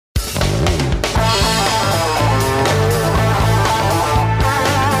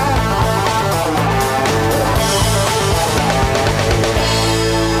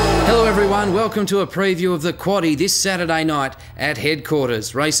welcome to a preview of the Quaddie this Saturday night at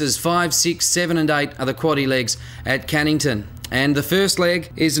headquarters. Races 5, 6, 7 and 8 are the Quaddie legs at Cannington. And the first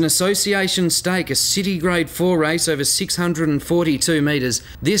leg is an association stake, a city grade 4 race over 642 metres.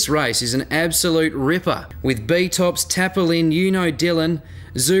 This race is an absolute ripper with B-Tops, Tapperlin, You Know Dylan,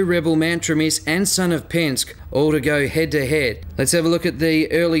 Zoo Rebel, Mantra Miss and Son of Penske all to go head to head. Let's have a look at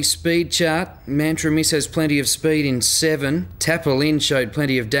the early speed chart. Mantra Miss has plenty of speed in 7. Tapperlin showed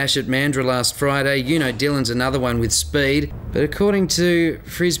plenty of dash at Mandurah last Friday. You Know Dylan's another one with speed. But according to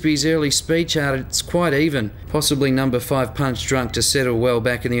Frisbee's early speed chart, it's quite even. Possibly number 5 Punch Drunk to settle well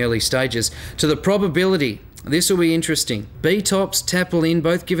back in the early stages. To the probability, this will be interesting. B-Tops, Tapperlin,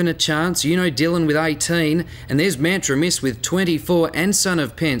 both given a chance. You Know Dylan with 18. And there's Mantra Miss with 24 and Son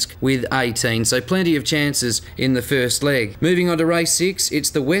of Penske with 18. So plenty of chances in the first leg. Moving on to race 6, it's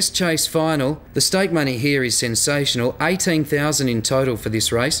the West Chase final. The stake money here is sensational. 18,000 in total for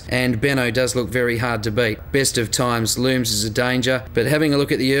this race. And Benno does look very hard to beat. Best of Times looms as a danger. But having a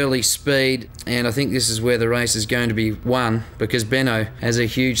look at the early speed, and I think this is where the race is going to be won, because Benno has a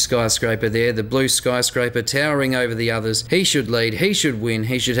huge skyscraper there. The blue skyscraper towering over the others. He should lead, he should win,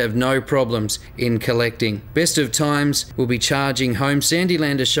 he should have no problems in collecting. Best of Times will be charging home.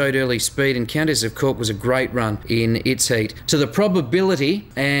 Sandylander showed early speed and Countess of Cork was a great run in its heat. To the probability,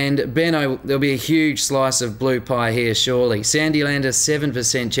 and Benno, there'll be a huge slice of blue pie here surely. Sandylander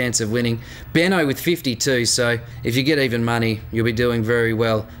 7% chance of winning. Benno with 52, so if you get even money, you'll be doing very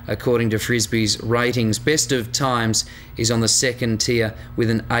well according to Frisbee's ratings. Best of Times is on the second tier with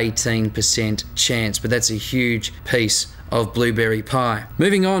an 18% chance, but that's a huge piece of blueberry pie.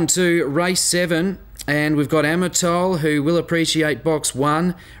 Moving on to race 7, and we've got Amatol, who will appreciate box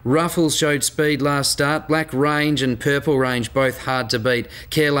 1. Ruffles showed speed last start. Black Range and Purple Range both hard to beat.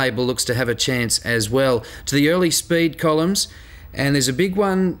 Care Label looks to have a chance as well. To the early speed columns, and there's a big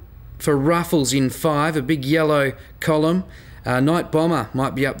one for Ruffles in 5, a big yellow column. Night Bomber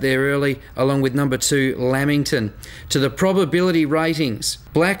might be up there early, along with number 2, Lamington. To the probability ratings,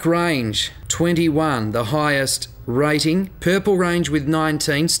 Black Range, 21, the highest rating. Purple Range with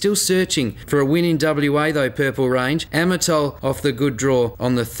 19, still searching for a win in WA though, Purple Range. Amatol off the good draw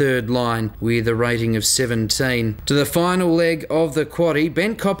on the third line with a rating of 17. To the final leg of the Quaddie,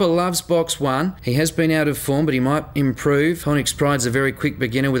 Bent Copper loves box 1. He has been out of form, but he might improve. Onyx Pride's a very quick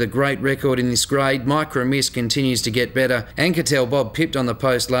beginner with a great record in this grade. Micro Miss continues to get better. Ankertel Bob pipped on the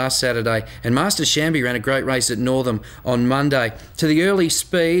post last Saturday, and Master Shamby ran a great race at Northam on Monday. To the early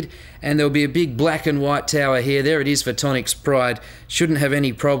speed, and there'll be a big black and white tower here. There it is for Onyx Pride. Shouldn't have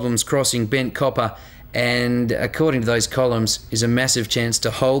any problems crossing Bent Copper. And according to those columns, is a massive chance to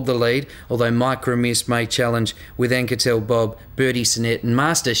hold the lead, although Micro Miss may challenge with Ankertel Bob, Birdie Sinet and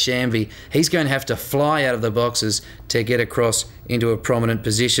Master Shamby. He's going to have to fly out of the boxes to get across into a prominent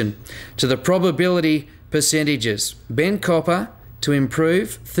position. To the probability percentages, Bent Copper to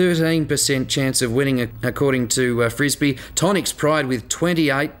improve, 13% chance of winning according to Frisbee. Onyx Pride with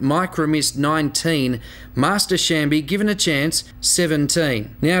 28, Micro Miss 19, Master Shamby given a chance,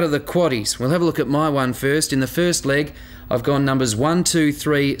 17. Now to the Quaddies. We'll have a look at my one first. In the first leg, I've gone numbers 1, 2,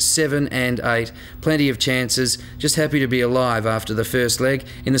 3, 7 and 8. Plenty of chances. Just happy to be alive after the first leg.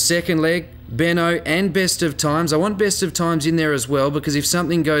 In the second leg, Benno and Best of Times. I want Best of Times in there as well, because if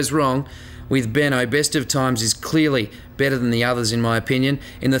something goes wrong with Benno, Best of Times is clearly better than the others in my opinion.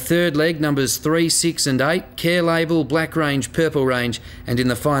 In the third leg, numbers 3, 6 and 8, Care Label, Black Range, Purple Range, and in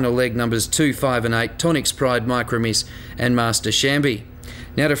the final leg, numbers 2, 5 and 8, Onyx Pride, Micro Miss and Master Shamby.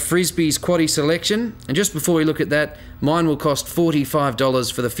 Now to Frisbee's Quaddie selection, and just before we look at that, mine will cost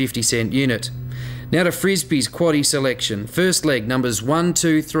 $45 for the 50-cent unit. Now to Frisbee's Quaddie selection. First leg, numbers 1,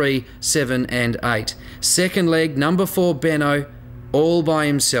 2, 3, 7 and 8. Second leg, number 4, Benno, all by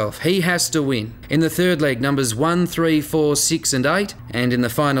himself. He has to win. In the third leg, numbers 1, 3, 4, 6 and 8. And in the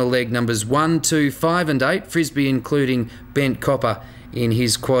final leg, numbers 1, 2, 5 and 8. Frisbee including Bent Copper in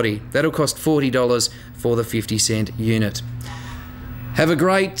his Quaddie. That'll cost $40 for the 50-cent unit. Have a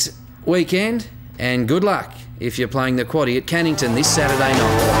great weekend and good luck if you're playing the Quaddie at Cannington this Saturday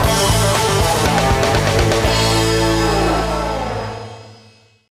night.